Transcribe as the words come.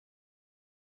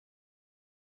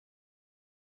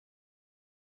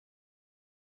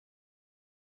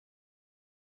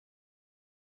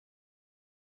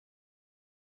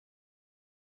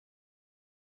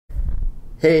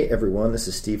Hey everyone, this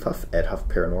is Steve Huff at Huff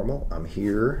Paranormal. I'm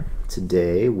here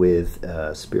today with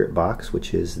a spirit box,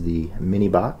 which is the mini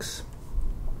box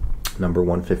number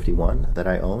 151 that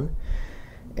I own.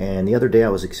 And the other day I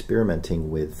was experimenting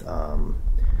with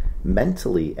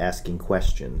mentally asking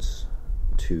questions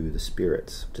to the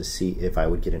spirits to see if I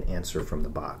would get an answer from the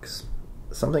box.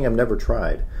 Something I've never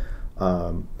tried,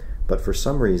 but for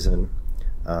some reason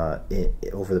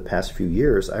over the past few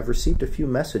years I've received a few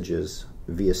messages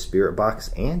via spirit box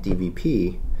and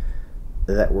EVP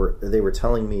that they were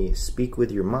telling me, speak with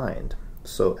your mind.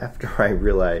 So after I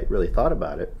really thought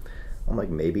about it, I'm like,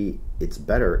 maybe it's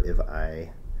better if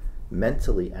I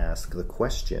mentally ask the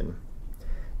question.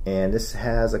 And this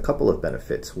has a couple of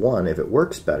benefits. One, if it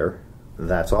works better,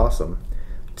 that's awesome.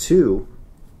 Two,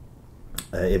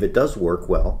 if it does work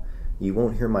well, you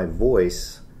won't hear my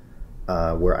voice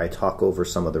where I talk over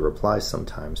some of the replies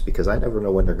sometimes, because I never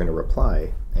know when they're going to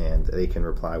reply, and they can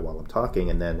reply while I'm talking,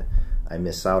 and then I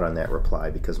miss out on that reply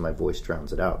because my voice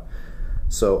drowns it out.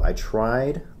 So I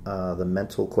tried the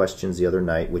mental questions the other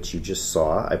night, which you just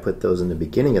saw. I put those in the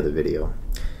beginning of the video.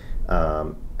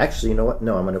 Actually, you know what?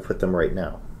 No, I'm going to put them right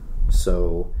now.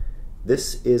 So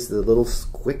this is the little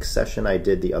quick session I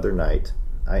did the other night.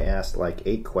 I asked like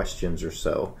 8 questions or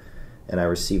so, and I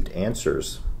received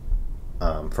answers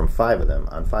from 5 of them,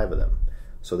 on 5 of them.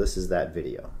 So this is that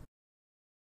video.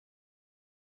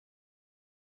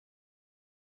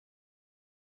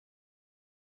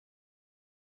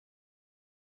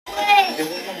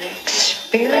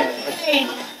 Spirit.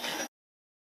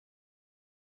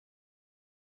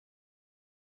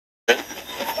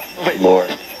 Lord.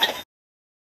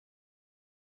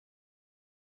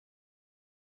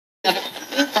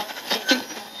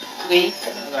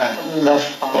 The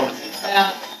phone.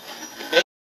 Yeah.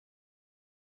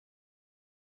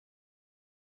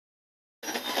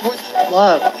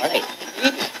 Love, right?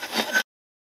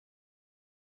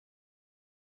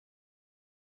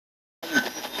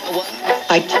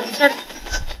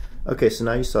 Okay, so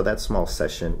now you saw that small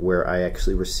session where I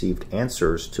actually received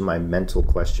answers to my mental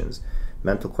questions.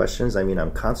 Mental questions, I mean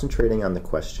I'm concentrating on the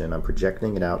question, I'm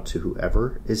projecting it out to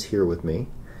whoever is here with me.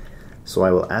 So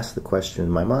I will ask the question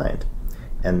in my mind.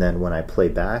 And then when I play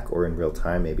back or in real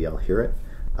time, maybe I'll hear it,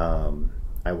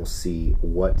 I will see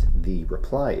what the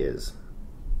reply is,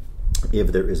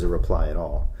 if there is a reply at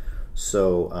all.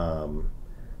 So I'm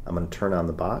going to turn on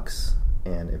the box,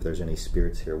 and if there's any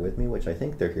spirits here with me, which I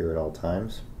think they're here at all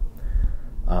times.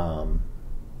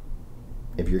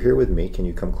 If you're here with me, can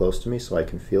you come close to me so I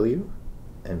can feel you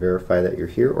and verify that you're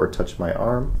here, or touch my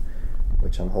arm,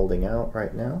 which I'm holding out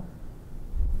right now?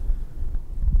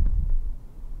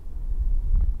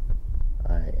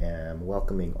 I am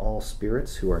welcoming all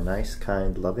spirits who are nice,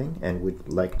 kind, loving, and would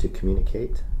like to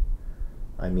communicate.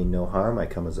 I mean no harm. I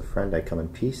come as a friend. I come in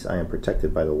peace. I am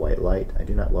protected by the white light. I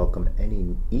do not welcome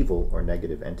any evil or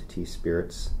negative entity,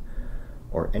 spirits,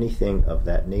 or anything of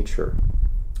that nature.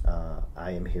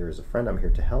 I am here as a friend. I'm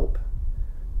here to help.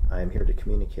 I am here to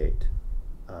communicate.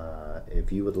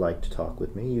 If you would like to talk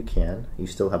with me, you can. You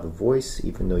still have a voice,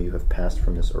 even though you have passed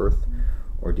from this earth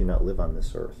or do not live on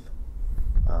this earth.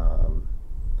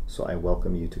 So I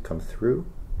welcome you to come through.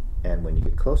 And when you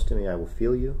get close to me, I will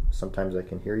feel you. Sometimes I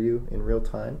can hear you in real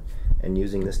time. And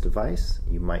using this device,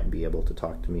 you might be able to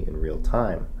talk to me in real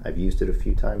time. I've used it a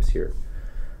few times here.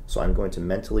 So I'm going to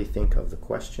mentally think of the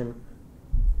question,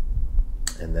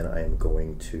 and then I am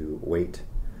going to wait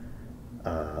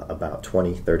about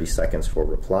 20-30 seconds for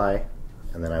reply,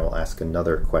 and then I will ask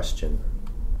another question.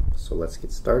 So let's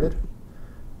get started.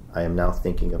 I am now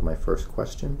thinking of my first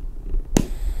question.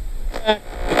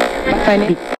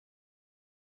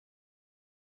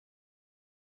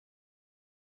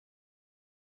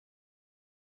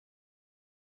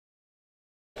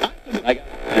 I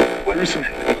got what some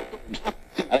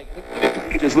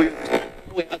just look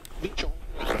at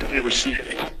the receive it.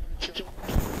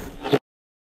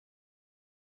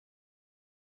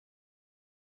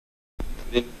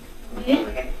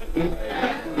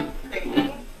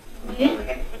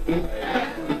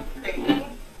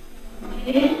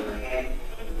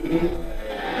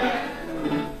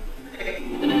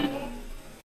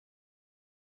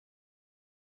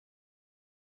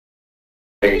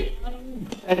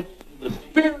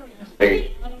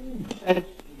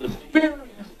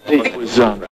 It was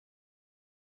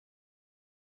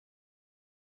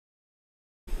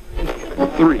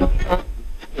 3.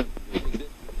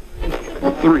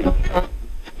 3.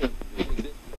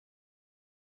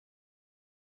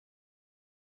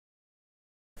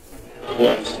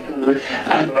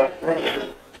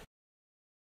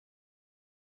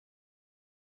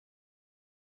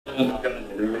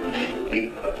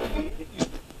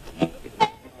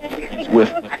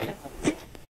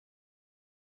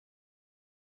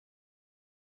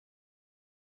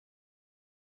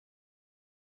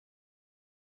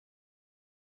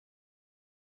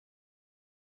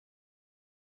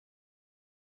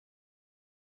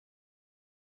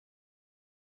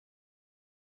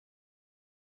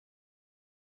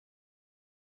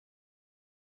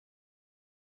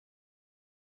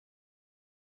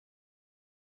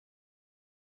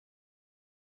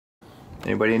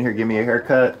 Anybody in here give me a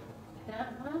haircut?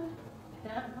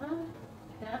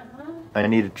 I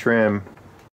need a trim.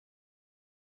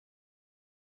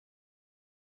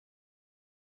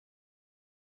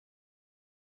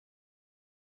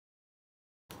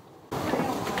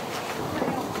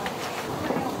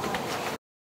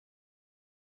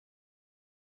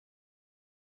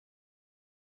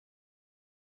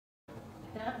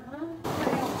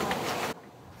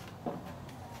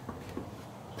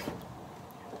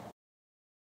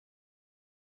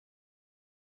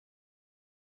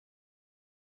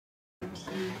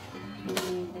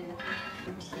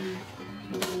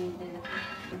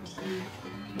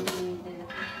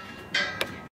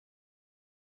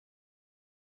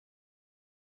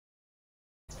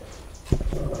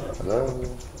 Hello?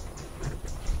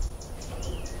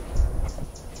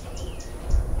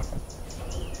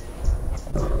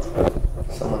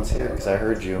 Someone's here because I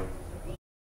heard you.